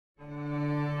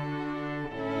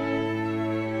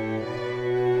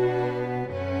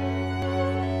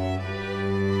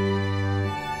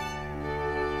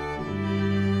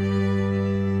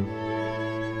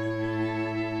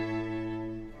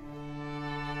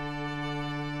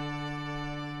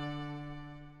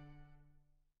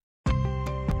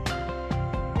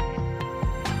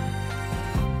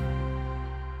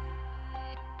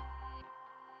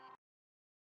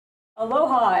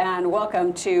Aloha and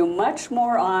welcome to Much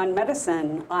More on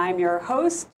Medicine. I'm your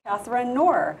host, Katharine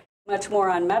Nohr. Much More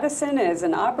on Medicine is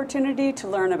an opportunity to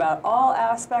learn about all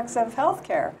aspects of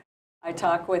healthcare. I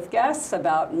talk with guests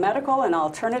about medical and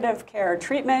alternative care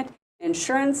treatment,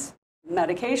 insurance,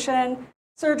 medication,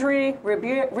 surgery,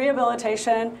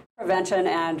 rehabilitation, prevention,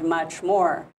 and much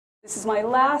more. This is my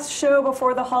last show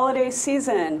before the holiday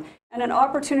season and an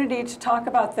opportunity to talk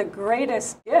about the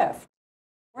greatest gift.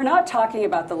 We're not talking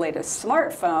about the latest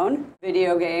smartphone,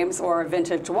 video games, or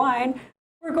vintage wine.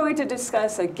 We're going to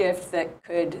discuss a gift that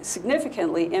could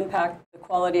significantly impact the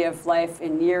quality of life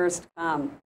in years to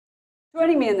come.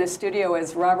 Joining me in the studio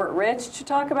is Robert Reich to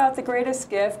talk about the greatest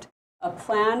gift, a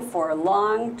plan for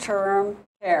long-term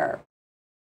care.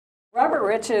 Robert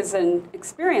Reich is an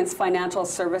experienced financial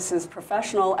services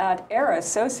professional at Air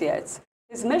Associates.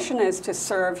 His mission is to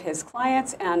serve his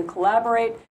clients and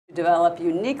collaborate to develop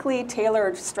uniquely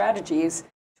tailored strategies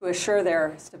to assure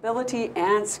their stability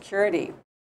and security.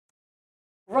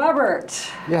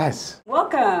 Robert. Yes.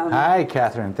 Welcome. Hi,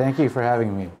 Katharine. Thank you for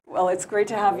having me. Well, it's great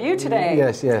to have you today.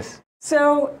 Yes.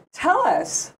 So tell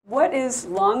us, what is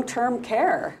long-term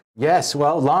care? Yes,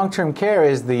 well, long-term care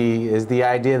is the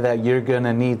idea that you're going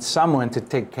to need someone to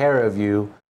take care of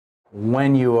you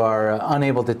when you are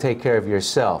unable to take care of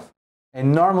yourself.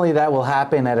 And normally that will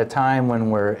happen at a time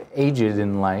when we're aged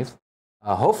in life.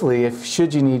 Hopefully,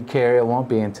 should you need care, it won't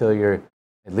be until you're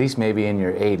at least maybe in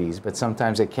your 80s, but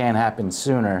sometimes it can happen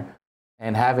sooner.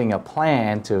 And having a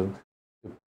plan to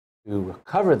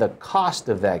cover the cost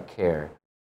of that care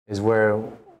is where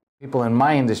people in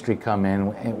my industry come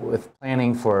in with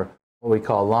planning for what we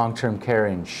call long-term care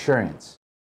insurance.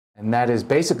 And that is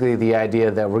basically the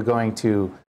idea that we're going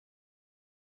to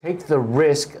take the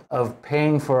risk of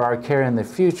paying for our care in the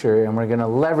future, and we're going to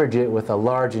leverage it with a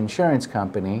large insurance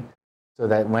company so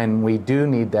that when we do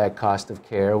need that cost of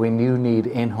care, we do need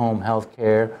in-home health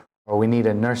care, or we need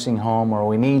a nursing home, or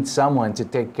we need someone to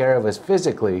take care of us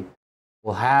physically,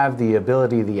 we'll have the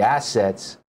ability, the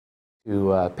assets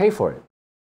to pay for it.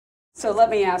 So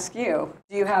let me ask you,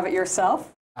 do you have it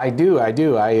yourself? I do.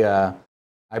 I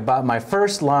bought my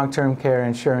first long-term care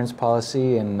insurance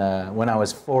policy when I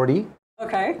was 40.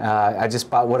 Okay. I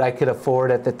just bought what I could afford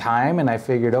at the time, and I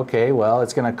figured, okay, well,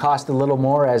 it's going to cost a little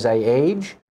more as I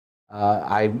age.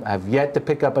 I've yet to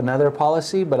pick up another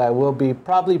policy, but I will be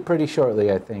probably pretty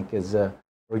shortly, I think, as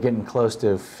we're getting close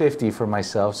to 50 for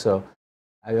myself. So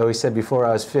I always said before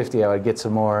I was 50, I would get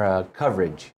some more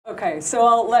coverage. Okay, so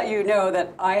I'll let you know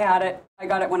that I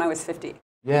got it when I was 50.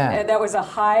 Yeah. And that was a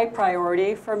high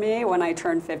priority for me when I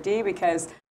turned 50 because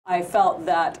I felt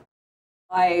that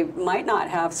I might not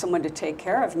have someone to take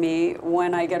care of me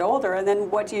when I get older, and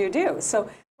then what do you do? So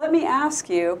let me ask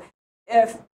you,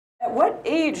 at what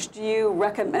age do you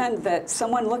recommend that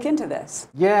someone look into this?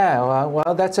 Yeah,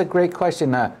 well, that's a great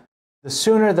question. The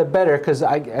sooner the better, because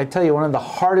I tell you, one of the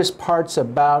hardest parts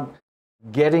about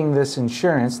getting this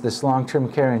insurance, this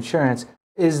long-term care insurance,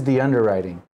 is the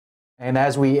underwriting. And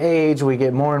as we age, we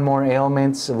get more and more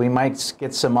ailments. We might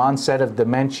get some onset of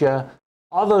dementia,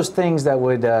 all those things that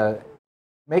would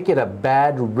make it a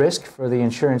bad risk for the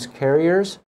insurance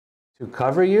carriers to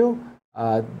cover you.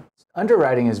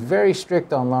 Underwriting is very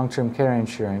strict on long-term care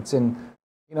insurance. And,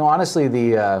 you know, honestly,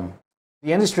 the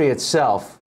industry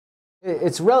itself,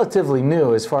 it's relatively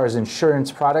new as far as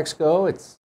insurance products go.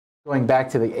 It's going back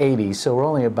to the 80s, so we're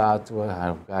only about,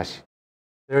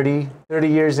 30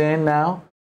 years in now.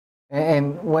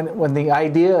 And when the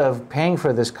idea of paying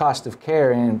for this cost of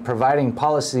care and providing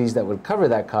policies that would cover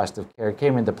that cost of care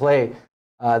came into play,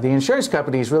 the insurance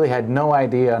companies really had no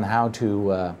idea on how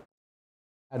to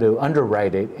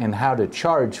underwrite it and how to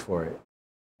charge for it.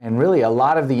 And really, a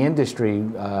lot of the industry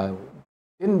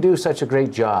didn't do such a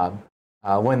great job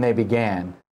when they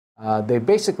began. They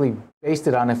basically based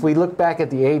it on, if we look back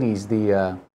at the 80s,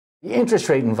 the interest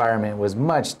rate environment was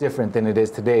much different than it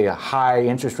is today, a high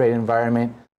interest rate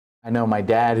environment. I know my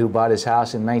dad, who bought his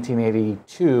house in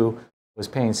 1982, was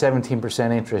paying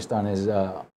 17% interest on his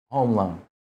home loan.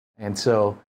 And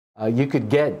so you could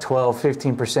get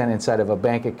 12–15% inside of a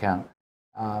bank account.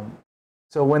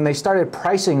 So when they started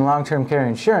pricing long-term care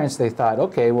insurance, they thought,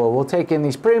 okay, well, we'll take in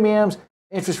these premiums.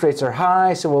 Interest rates are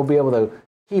high, so we'll be able to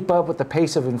keep up with the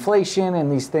pace of inflation,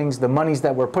 and these things, the monies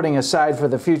that we're putting aside for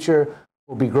the future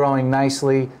will be growing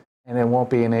nicely, and it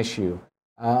won't be an issue.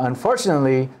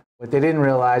 Unfortunately, what they didn't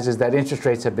realize is that interest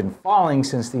rates have been falling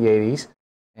since the 80s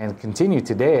and continue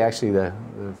today. Actually, the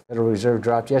Federal Reserve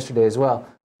dropped yesterday as well.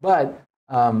 But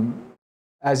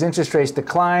as interest rates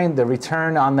declined, the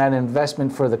return on that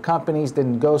investment for the companies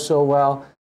didn't go so well.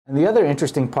 And the other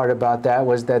interesting part about that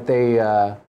was that they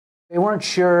weren't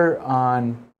sure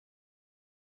on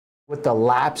with the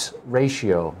lapse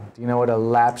ratio. Do you know what a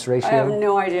lapse ratio? I have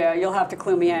no idea. You'll have to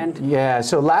clue me in. Yeah,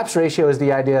 so lapse ratio is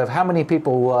the idea of how many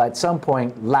people will at some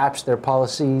point lapse their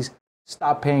policies,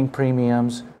 stop paying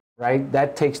premiums, right?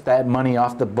 That takes that money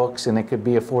off the books and it could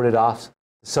be afforded off to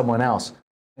someone else.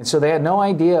 And so they had no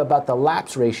idea about the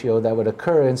lapse ratio that would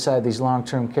occur inside these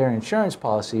long-term care insurance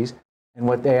policies. And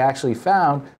what they actually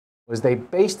found was they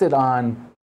based it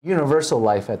on universal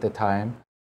life at the time.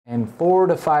 And 4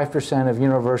 to 5% of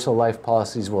universal life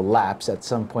policies will lapse at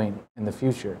some point in the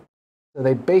future. So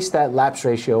they based that lapse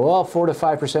ratio, well, 4 to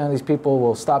 5% of these people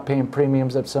will stop paying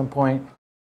premiums at some point.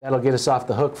 That'll get us off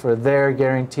the hook for their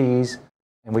guarantees,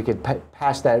 and we could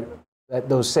pass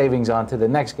those savings on to the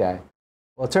next guy.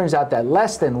 Well, it turns out that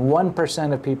less than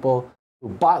 1% of people who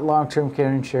bought long-term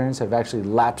care insurance have actually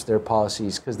lapsed their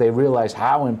policies because they realize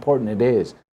how important it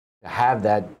is to have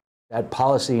that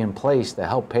policy in place to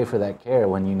help pay for that care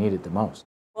when you need it the most.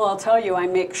 Well, I'll tell you, I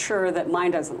make sure that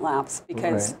mine doesn't lapse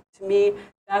because to me,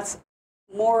 that's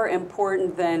more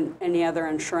important than any other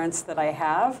insurance that I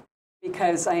have,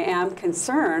 because I am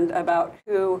concerned about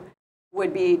who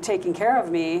would be taking care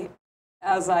of me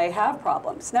as I have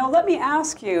problems. Now, let me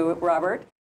ask you, Robert,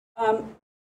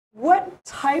 what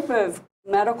type of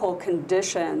medical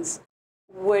conditions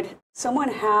would someone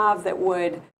have that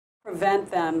would prevent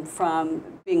them from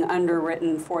being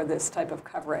underwritten for this type of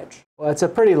coverage? Well, it's a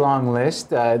pretty long list.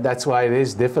 That's why it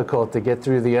is difficult to get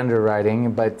through the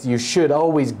underwriting, but you should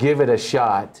always give it a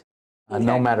shot,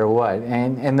 no matter what.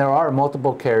 And there are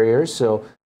multiple carriers, so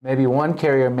maybe one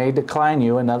carrier may decline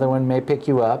you, another one may pick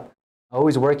you up.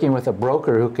 Always working with a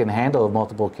broker who can handle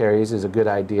multiple carriers is a good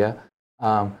idea.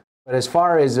 But as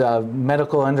far as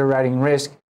medical underwriting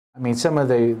risk, I mean, some of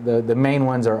the main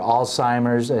ones are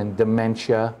Alzheimer's and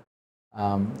dementia.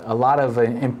 A lot of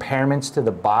impairments to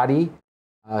the body,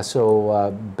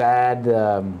 bad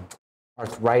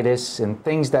arthritis and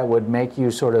things that would make you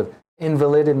sort of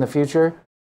invalid in the future.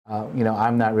 You know,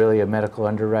 I'm not really a medical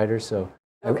underwriter, so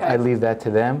I leave that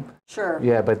to them. Sure.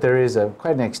 Yeah, but there is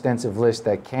quite an extensive list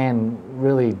that can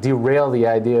really derail the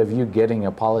idea of you getting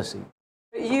a policy.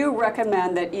 But you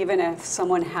recommend that even if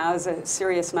someone has a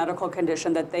serious medical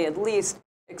condition, that they at least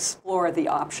explore the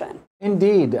option.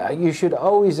 Indeed, you should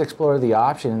always explore the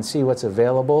option and see what's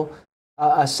available.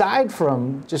 Aside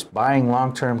from just buying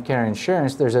long-term care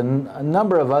insurance, there's a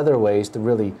number of other ways to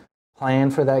really plan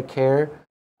for that care.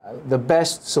 The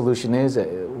best solution is,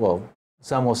 well,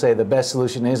 some will say the best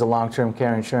solution is a long-term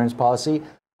care insurance policy.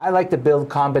 I like to build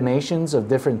combinations of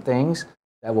different things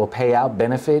that will pay out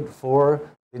benefit for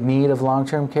the need of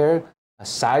long-term care.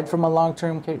 Aside from a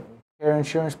long-term care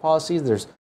insurance policy, there's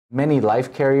many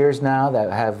life carriers now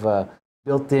that have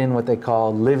built in what they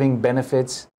call living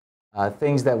benefits,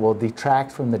 things that will detract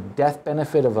from the death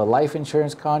benefit of a life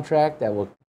insurance contract that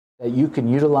you can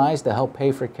utilize to help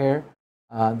pay for care.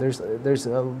 There's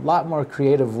a lot more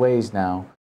creative ways now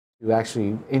to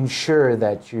actually ensure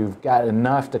that you've got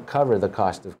enough to cover the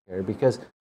cost of care, because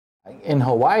in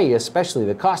Hawaii especially,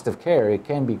 the cost of care, it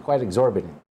can be quite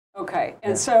exorbitant. Okay,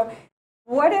 and so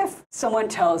what if someone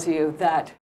tells you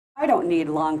that I don't need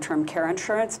long-term care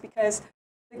insurance because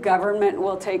the government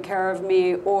will take care of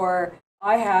me, or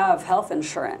I have health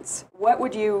insurance? What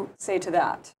would you say to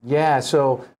that? Yeah,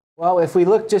 so, well, if we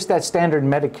look just at standard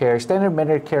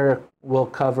Medicare will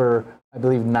cover, I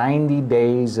believe, 90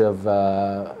 days of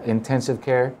intensive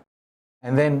care.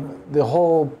 And then the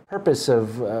whole purpose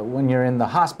of when you're in the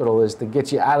hospital is to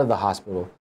get you out of the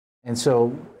hospital. And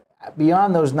so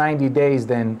beyond those 90 days,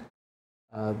 then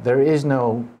there is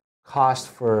no cost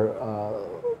for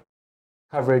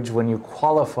coverage when you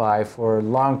qualify for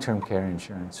long-term care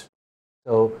insurance.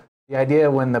 So the idea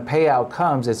when the payout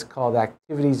comes, it's called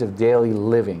activities of daily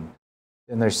living.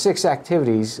 And there's 6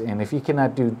 activities, and if you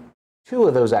cannot do 2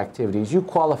 of those activities, you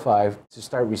qualify to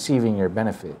start receiving your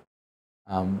benefit.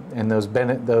 And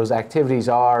those activities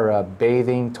are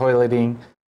bathing, toileting,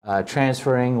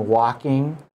 transferring,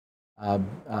 walking,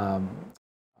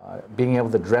 being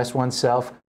able to dress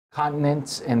oneself,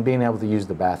 continence, and being able to use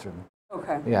the bathroom.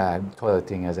 Okay. Yeah,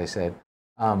 toileting, as I said.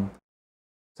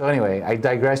 So anyway, I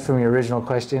digressed from your original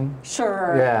question.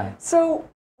 Sure. Yeah. So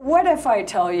what if I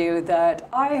tell you that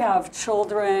I have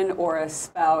children or a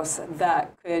spouse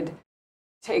that could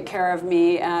take care of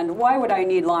me, and why would I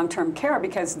need long-term care?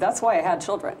 Because that's why I had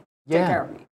children take care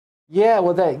of me. Yeah,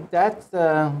 well,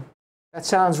 that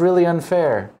sounds really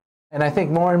unfair. And I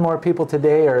think more and more people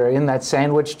today are in that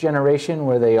sandwich generation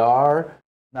where they are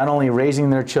not only raising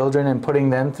their children and putting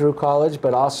them through college,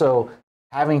 but also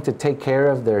having to take care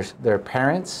of their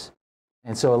parents.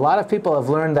 And so a lot of people have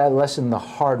learned that lesson the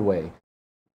hard way.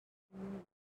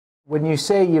 When you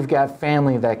say you've got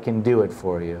family that can do it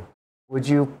for you, would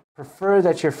you prefer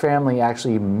that your family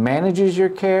actually manages your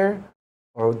care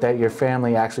or that your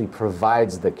family actually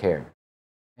provides the care?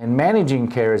 And managing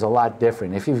care is a lot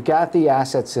different. If you've got the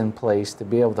assets in place to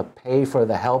be able to pay for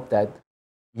the help that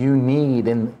you need,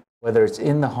 whether it's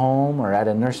in the home or at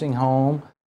a nursing home,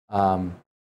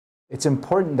 it's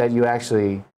important that you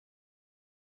actually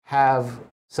have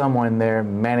someone there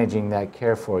managing that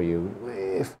care for you.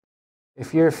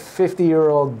 If your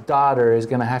 50-year-old daughter is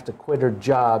going to have to quit her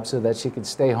job so that she can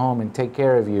stay home and take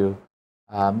care of you,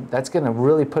 that's going to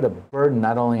really put a burden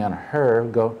not only on her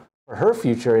for her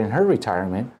future in her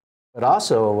retirement, but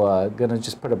also going to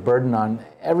just put a burden on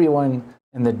everyone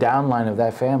in the downline of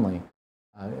that family.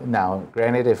 Now,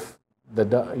 granted, if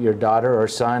your daughter or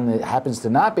son happens to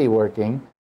not be working,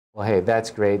 well, hey,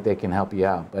 that's great. They can help you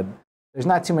out. But there's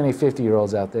not too many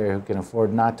 50-year-olds out there who can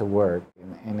afford not to work.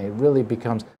 And it really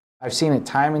becomes, I've seen it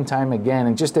time and time again,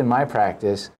 and just in my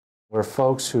practice, where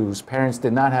folks whose parents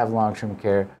did not have long-term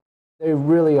care, they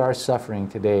really are suffering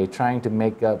today, trying to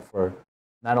make up for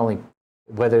not only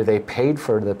whether they paid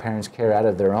for the parents' care out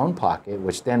of their own pocket,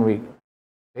 which then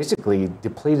basically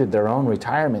depleted their own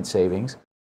retirement savings,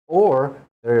 or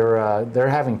they're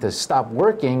having to stop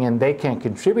working and they can't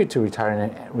contribute to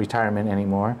retirement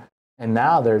anymore. And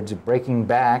now they're just breaking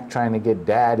back, trying to get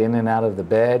dad in and out of the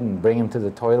bed and bring him to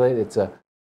the toilet.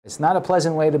 It's not a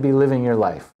pleasant way to be living your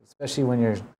life, especially when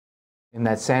you're in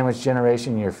that sandwich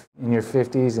generation, you're in your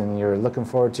 50s and you're looking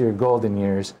forward to your golden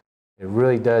years. It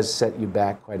really does set you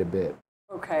back quite a bit.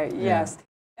 Okay, yes.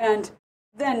 And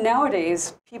then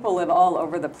nowadays, people live all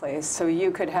over the place. So you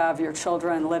could have your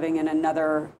children living in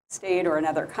another state or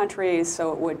another country,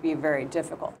 so it would be very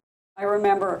difficult. I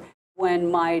remember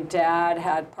when my dad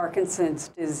had Parkinson's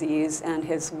disease and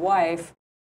his wife,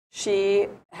 she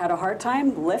had a hard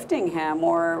time lifting him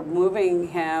or moving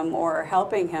him or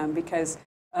helping him because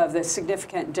of the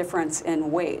significant difference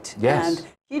in weight. Yes. And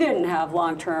he didn't have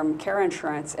long-term care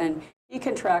insurance, and he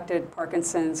contracted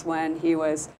Parkinson's when he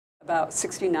was about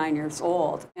 69 years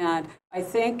old. And I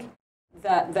think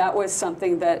that was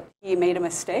something that he made a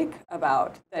mistake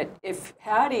about, that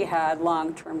had he had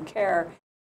long-term care,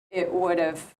 it would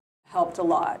have helped a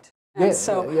lot. And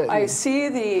I see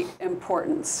the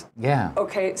importance. Yeah.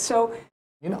 Okay, so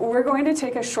we're going to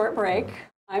take a short break.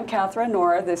 I'm Katharine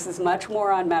Nohr. This is Much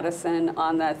More on Medicine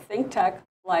on the ThinkTech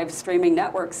live streaming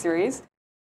network series.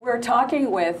 We're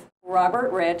talking with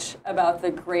Robert Reich about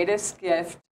the greatest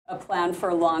gift, a plan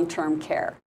for long-term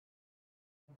care.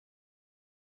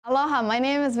 Aloha, my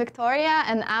name is Victoria,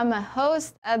 and I'm a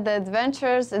host at the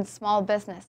Adventures in Small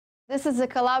Business. This is a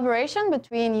collaboration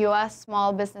between U.S.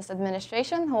 Small Business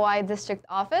Administration, Hawaii District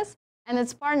Office, and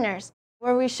its partners,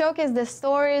 where we showcase the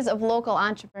stories of local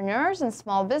entrepreneurs and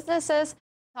small businesses,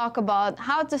 talk about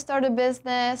how to start a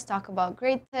business, talk about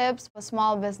great tips for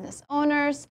small business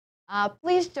owners.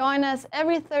 Please join us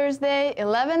every Thursday,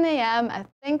 11 a.m. at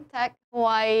ThinkTech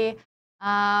Hawaii.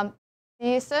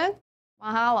 See you soon.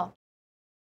 Mahalo.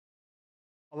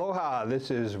 Aloha,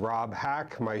 this is Rob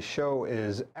Hack. My show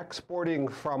is Exporting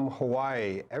from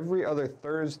Hawaii every other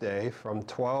Thursday from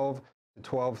 12 to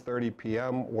 12:30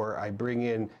 p.m., where I bring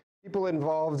in people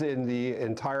involved in the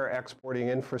entire exporting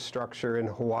infrastructure in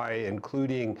Hawaii,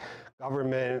 including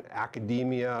government,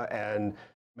 academia, and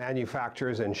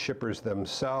manufacturers and shippers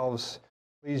themselves.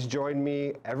 Please join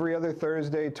me every other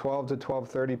Thursday, 12 to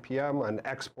 12:30 p.m. on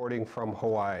Exporting from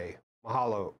Hawaii.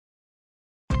 Mahalo.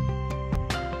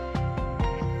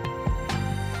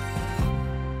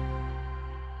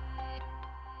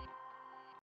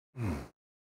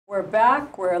 We're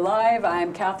back, we're live.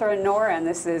 I'm Katharine Nohr, and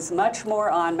this is Much More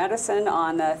on Medicine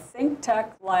on the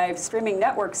ThinkTech live streaming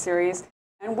network series.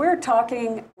 And we're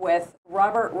talking with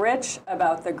Robert Reich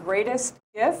about the greatest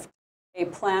gift, a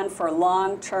plan for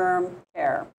long-term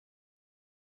care.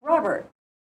 Robert,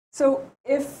 so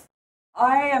if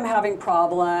I am having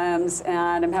problems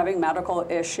and I'm having medical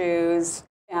issues,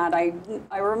 and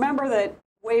I remember that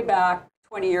way back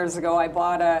 20 years ago, I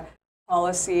bought a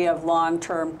policy of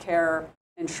long-term care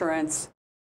insurance,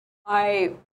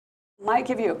 I might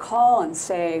give you a call and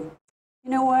say, you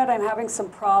know what, I'm having some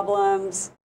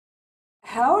problems.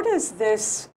 How does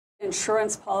this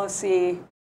insurance policy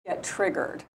get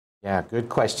triggered? Yeah, good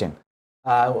question.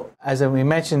 As we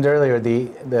mentioned earlier,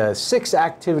 the 6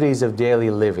 activities of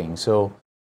daily living. So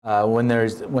when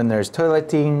there's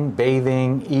toileting,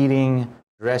 bathing, eating,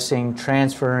 dressing,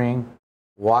 transferring,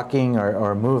 walking,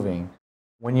 or moving,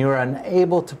 when you're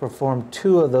unable to perform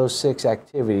 2 of those 6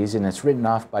 activities and it's written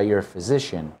off by your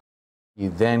physician,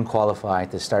 you then qualify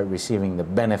to start receiving the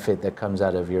benefit that comes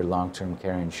out of your long-term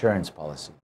care insurance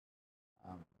policy.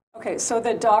 Okay, so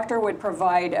the doctor would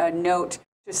provide a note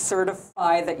to to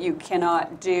certify that you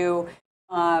cannot do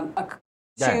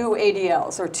two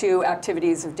ADLs or two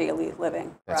activities of daily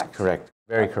living. That's correct.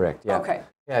 Very correct. Yeah. Okay.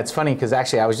 Yeah, it's funny because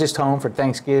actually I was just home for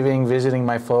Thanksgiving visiting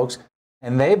my folks,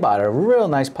 and they bought a real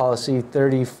nice policy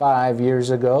 35 years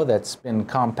ago that's been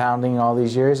compounding all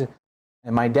these years.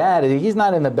 And my dad, he's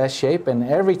not in the best shape, and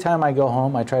every time I go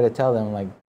home, I try to tell them, like,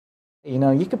 you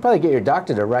know, you could probably get your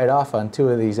doctor to write off on 2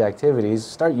 of these activities.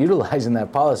 Start utilizing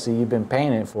that policy. You've been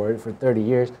paying it for 30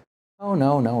 years. Oh,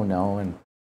 no, no, no. And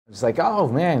it's like, oh,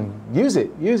 man, use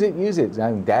it, use it, use it.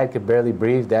 I mean, Dad could barely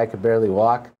breathe. Dad could barely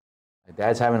walk. My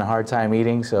dad's having a hard time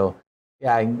eating. So,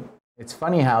 yeah, it's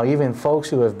funny how even folks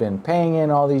who have been paying in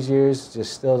all these years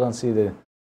just still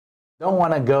don't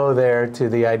want to go there to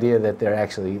the idea that they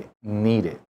actually need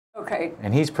it. Okay.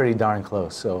 And he's pretty darn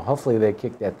close. So hopefully they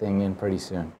kick that thing in pretty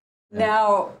soon. Yeah.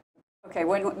 Now, okay,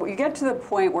 when you get to the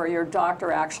point where your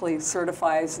doctor actually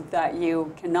certifies that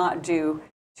you cannot do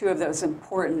 2 of those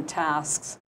important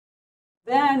tasks,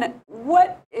 then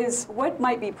what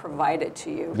might be provided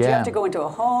to you? Do you have to go into a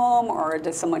home, or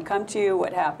does someone come to you?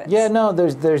 What happens? Yeah, no,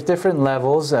 there's different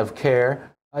levels of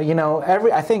care. You know,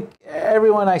 I think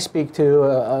everyone I speak to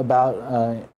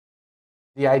about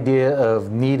the idea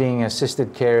of needing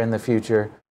assisted care in the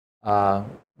future,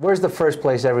 where's the first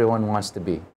place everyone wants to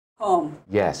be? Home.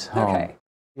 Yes, home. Okay.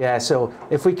 Yeah, so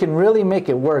if we can really make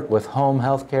it work with home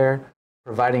health care,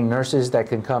 providing nurses that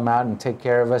can come out and take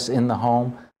care of us in the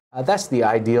home, that's the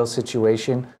ideal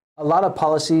situation. A lot of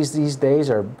policies these days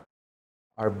are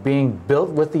being built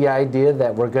with the idea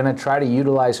that we're going to try to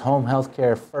utilize home health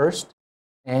care first,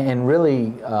 and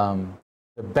really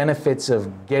the benefits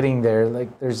of getting there.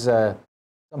 Like there's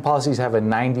some policies have a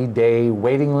 90-day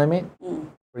waiting limit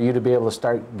for you to be able to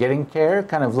start getting care.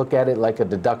 Kind of look at it like a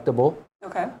deductible.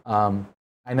 Okay.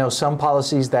 I know some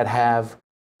policies that have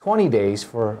 20 days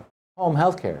for home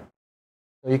health care.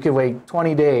 So you could wait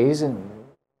 20 days and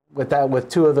with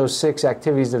 2 of those 6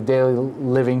 activities of daily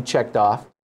living checked off.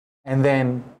 And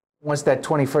then once that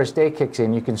 21st day kicks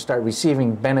in, you can start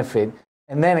receiving benefit.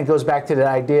 And then it goes back to the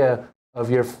idea of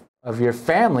your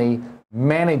family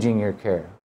managing your care,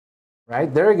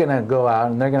 right? They're going to go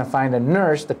out and they're going to find a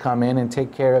nurse to come in and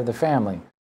take care of the family,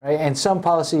 right? And some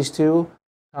policies too,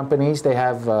 companies, they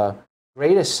have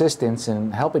great assistance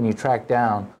in helping you track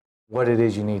down what it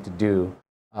is you need to do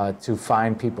to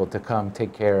find people to come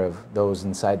take care of those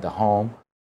inside the home.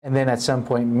 And then at some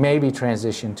point, maybe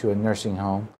transition to a nursing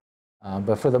home.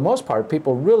 But for the most part,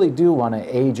 people really do want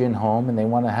to age in home and they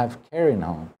want to have care in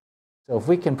home. So if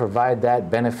we can provide that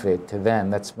benefit to them,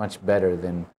 that's much better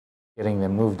than getting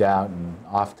them moved out and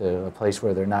off to a place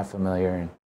where they're not familiar and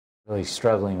really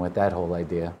struggling with that whole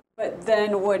idea. But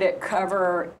then would it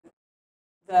cover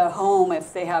the home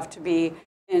if they have to be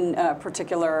in a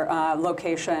particular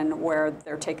location where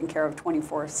they're taken care of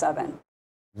 24/7?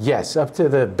 Yes, up to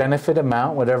the benefit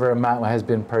amount, whatever amount has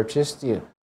been purchased. You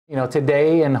know,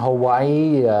 today in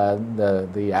Hawaii,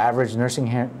 the average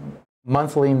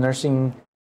monthly nursing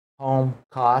home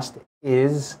cost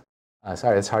is,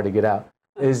 sorry, it's hard to get out,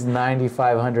 is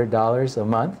 $9,500 a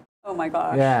month. Oh my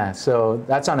gosh. Yeah, so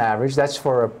that's on average. That's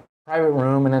for a private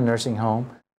room in a nursing home.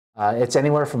 It's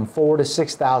anywhere from $4,000 to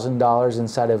 $6,000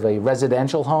 inside of a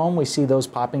residential home. We see those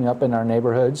popping up in our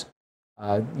neighborhoods.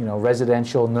 You know,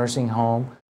 residential nursing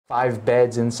home, 5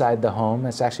 beds inside the home.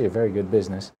 That's actually a very good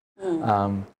business,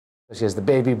 especially as the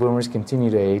baby boomers continue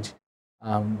to age.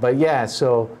 But yeah,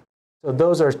 so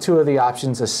those are 2 of the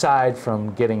options aside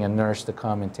from getting a nurse to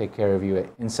come and take care of you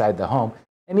inside the home.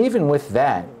 And even with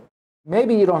that,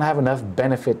 maybe you don't have enough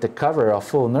benefit to cover a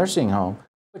full nursing home,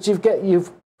 but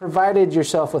you've provided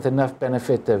yourself with enough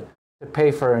benefit to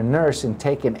pay for a nurse and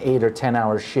take an 8 or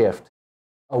 10-hour shift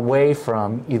away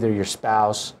from either your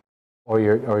spouse or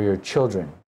your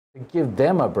children, to give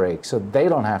them a break so they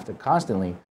don't have to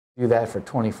constantly do that for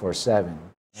 24/7.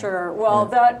 Sure. Well,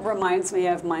 that reminds me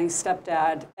of my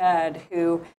stepdad, Ed,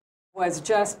 who was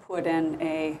just put in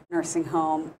a nursing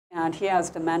home, and he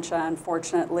has dementia,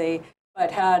 unfortunately,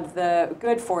 but had the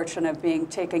good fortune of being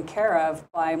taken care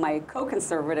of by my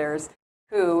co-conservators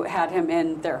who had him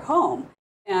in their home.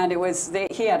 And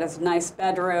he had his nice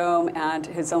bedroom and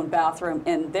his own bathroom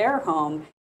in their home,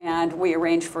 and we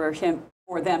arranged for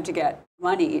them to get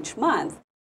money each month.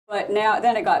 But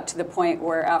then it got to the point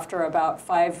where after about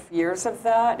 5 years of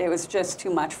that, it was just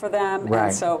too much for them. Right.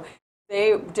 And so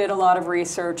they did a lot of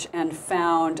research and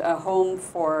found a home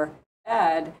for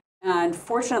Ed. And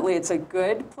fortunately, it's a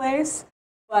good place.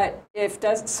 But if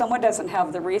someone doesn't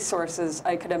have the resources,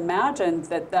 I could imagine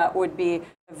that would be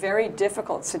a very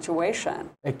difficult situation.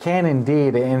 It can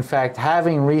indeed. In fact,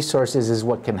 having resources is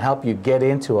what can help you get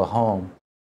into a home.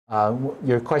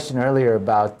 Your question earlier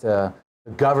about the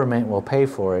government will pay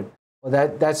for it, well,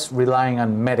 that's relying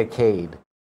on Medicaid.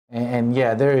 And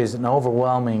yeah, there is an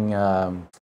overwhelming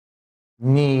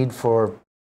need for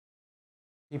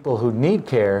people who need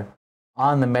care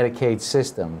on the Medicaid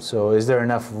system. So is there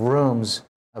enough rooms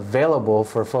available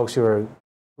for folks who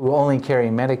only carry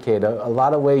Medicaid? A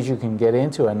lot of ways you can get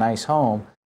into a nice home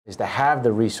is to have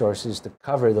the resources to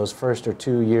cover those first or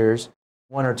 2 years,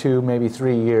 1 or 2, maybe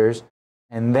 3 years.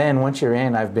 And then once you're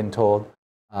in, I've been told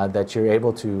that you're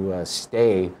able to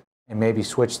stay and maybe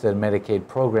switch to the Medicaid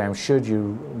program should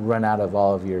you run out of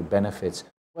all of your benefits,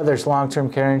 whether it's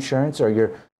long-term care insurance or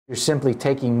you're simply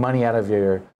taking money out of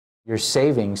your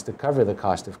savings to cover the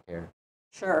cost of care.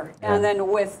 Sure. Yeah. And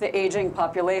then with the aging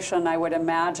population, I would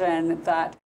imagine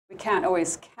that we can't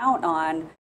always count on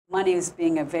monies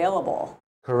being available.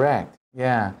 Correct.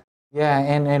 Yeah. Yeah.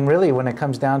 And really, when it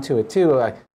comes down to it, too,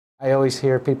 I always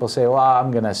hear people say, well,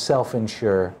 I'm going to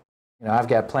self-insure. You know, I've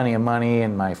got plenty of money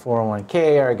in my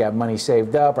 401k, or I got money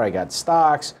saved up, or I got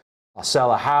stocks. I'll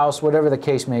sell a house, whatever the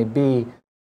case may be.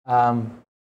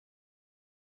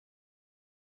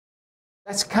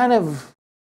 That's kind of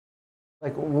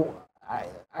like,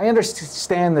 I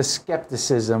understand the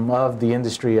skepticism of the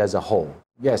industry as a whole.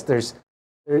 Yes, there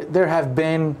have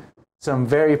been some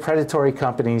very predatory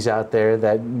companies out there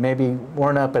that maybe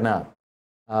weren't up and up.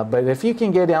 But if you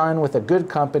can get on with a good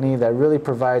company that really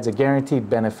provides a guaranteed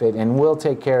benefit and will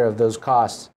take care of those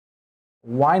costs,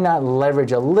 why not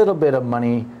leverage a little bit of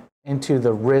money into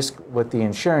the risk with the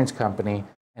insurance company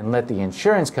and let the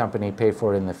insurance company pay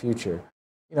for it in the future?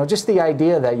 You know, just the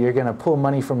idea that you're going to pull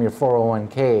money from your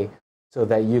 401k so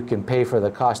that you can pay for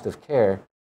the cost of care.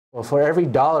 Well, for every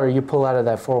dollar you pull out of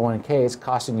that 401k, it's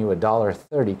costing you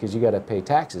 $1.30 because you got to pay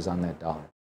taxes on that dollar.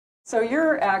 So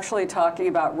you're actually talking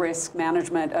about risk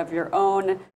management of your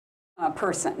own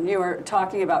person. You are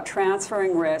talking about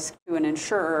transferring risk to an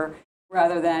insurer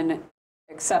rather than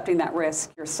accepting that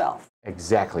risk yourself.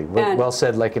 Exactly. Well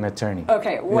said, like an attorney.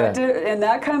 Okay. And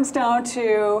that comes down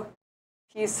to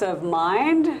peace of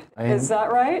mind. Is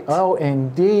that right? Oh,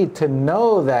 indeed. To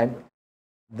know that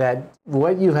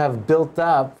what you have built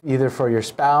up, either for your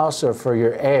spouse or for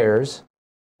your heirs,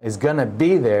 is going to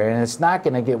be there, and it's not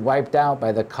going to get wiped out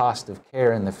by the cost of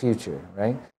care in the future,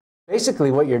 right? Basically,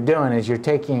 what you're doing is you're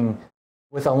taking,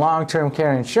 with a long-term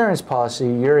care insurance policy,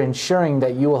 you're ensuring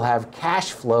that you will have cash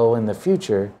flow in the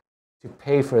future to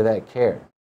pay for that care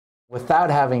without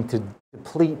having to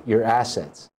deplete your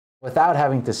assets, without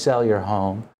having to sell your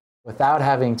home, without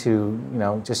having to, you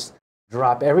know, just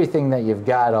drop everything that you've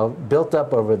got built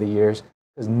up over the years,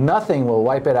 because nothing will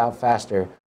wipe it out faster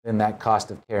than that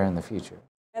cost of care in the future.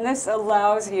 And this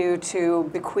allows you to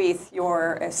bequeath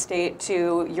your estate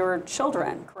to your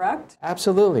children, correct?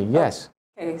 Absolutely, yes.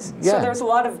 Okay, so Yeah. there's a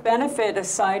lot of benefit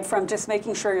aside from just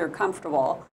making sure you're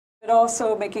comfortable, but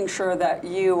also making sure that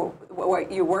what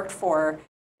you worked for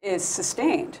is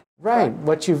sustained. Right.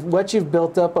 What you've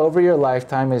built up over your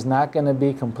lifetime is not going to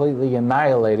be completely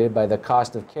annihilated by the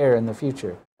cost of care in the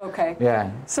future. Okay.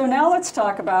 Yeah. So now let's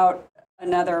talk about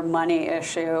another money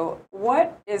issue.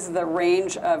 What is the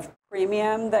range of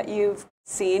premium that you've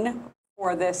seen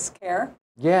for this care?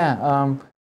 Yeah.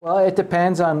 Well, it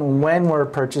depends on when we're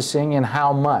purchasing and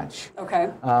how much. Okay.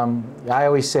 I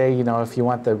always say, you know, if you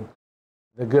want the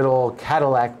good old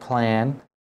Cadillac plan,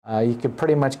 you could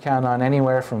pretty much count on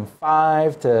anywhere from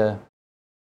 $5,000 to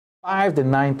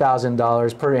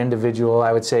 $9,000 per individual.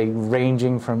 I would say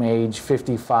ranging from age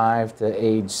 55 to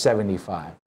age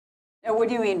 75. And what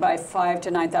do you mean by $5,000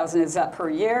 to $9,000? Is that per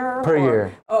year? Per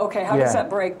year. Oh, okay. How Yeah. does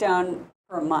that break down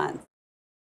per month?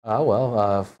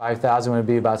 Well, $5,000 would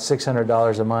be about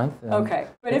 $600 a month. Okay.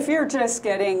 But if you're just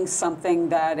getting something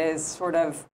that is sort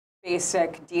of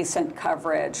basic, decent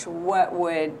coverage, what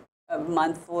would a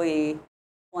monthly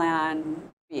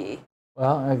plan be?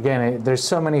 Well, again, there's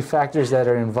so many factors that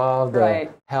are involved,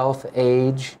 Right. Health,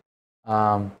 age.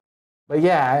 But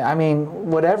yeah, I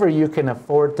mean, whatever you can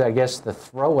afford to, I guess, to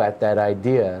throw at that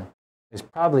idea is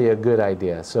probably a good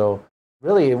idea. So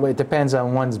really, it depends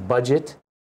on one's budget,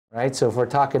 right? So if we're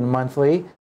talking monthly,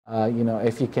 you know,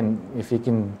 if you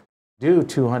can do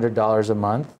 $200 a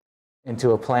month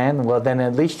into a plan, well, then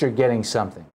at least you're getting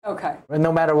something. Okay.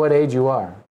 No matter what age you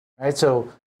are, right? So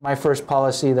my first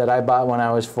policy that I bought when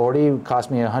I was 40 cost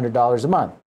me $100 a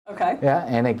month. Okay. Yeah,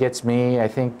 and it gets me, I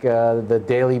think, the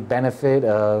daily benefit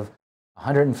of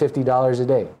 $150 a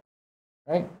day,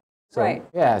 right? So, Right.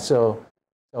 Yeah, so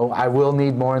I will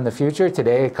need more in the future.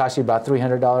 Today, it costs you about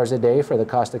 $300 a day for the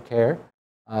cost of care.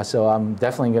 So I'm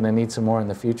definitely going to need some more in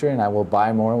the future, and I will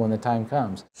buy more when the time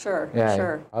comes. Sure, Yeah,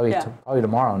 sure. Probably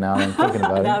tomorrow now that I'm thinking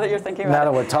about it. Now that you're thinking about it. Now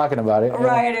that we're talking about it.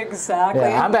 Right, exactly.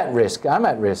 Yeah, I'm at risk. I'm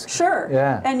at risk. Sure.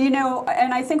 Yeah. And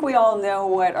and I think we all know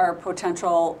what our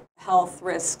potential health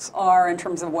risks are in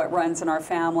terms of what runs in our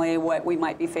family, what we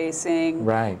might be facing.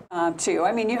 Right. Too.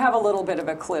 I mean, you have a little bit of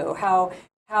a clue how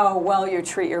well you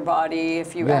treat your body,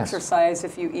 if you exercise,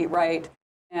 if you eat right.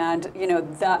 And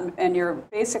that, and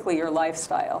basically your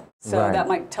lifestyle. So that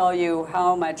might tell you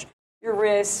how much you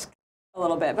risk a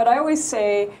little bit. But I always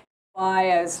say buy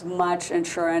as much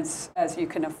insurance as you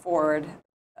can afford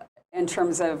in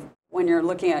terms of when you're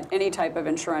looking at any type of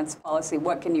insurance policy,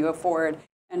 what can you afford,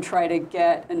 and try to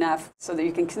get enough so that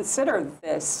you can consider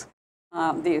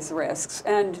these risks.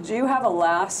 And do you have a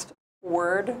last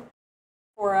word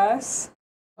for us?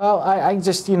 Well, I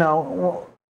just,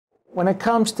 when it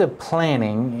comes to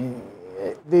planning,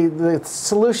 the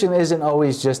solution isn't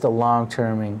always just a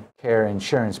long-term care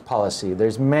insurance policy.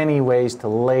 There's many ways to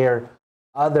layer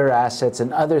other assets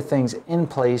and other things in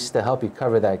place to help you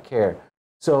cover that care.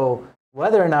 So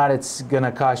whether or not it's going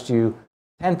to cost you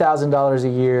 $10,000 a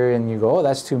year and you go, oh,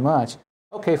 that's too much.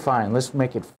 Okay, fine, let's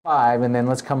make it 5, and then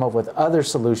let's come up with other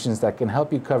solutions that can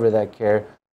help you cover that care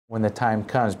when the time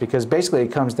comes. Because basically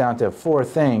it comes down to 4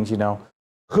 things,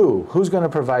 Who's going to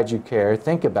provide you care?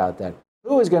 Think about that.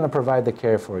 Who is going to provide the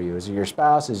care for you? Is it your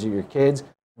spouse? Is it your kids?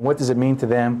 And what does it mean to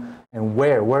them? And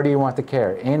where? Where do you want the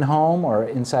care? In home or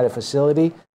inside a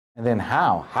facility? And then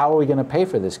how? How are we going to pay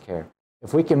for this care?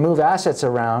 If we can move assets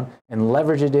around and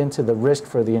leverage it into the risk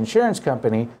for the insurance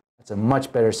company, that's a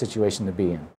much better situation to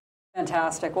be in.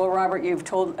 Fantastic. Well, Robert, you've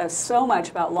told us so much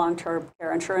about long-term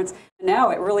care insurance. And now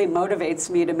it really motivates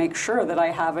me to make sure that I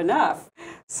have enough.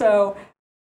 So,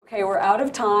 okay, we're out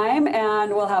of time,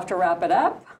 and we'll have to wrap it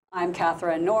up. I'm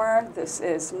Katharine Nohr. This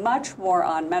is Much More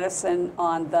on Medicine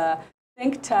on the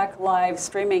ThinkTech Live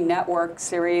Streaming Network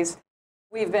series.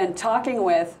 We've been talking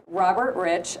with Robert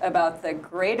Reich about the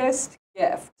greatest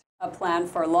gift, a plan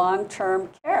for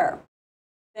long-term care.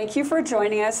 Thank you for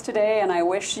joining us today, and I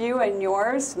wish you and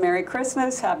yours Merry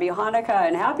Christmas, Happy Hanukkah,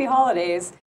 and Happy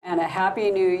Holidays, and a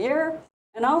Happy New Year.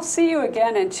 And I'll see you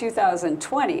again in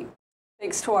 2020.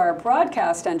 Thanks to our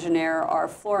broadcast engineer, our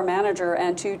floor manager,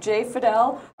 and to Jay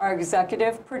Fidel, our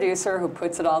executive producer who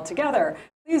puts it all together.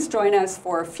 Please join us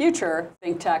for future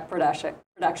ThinkTech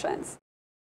productions.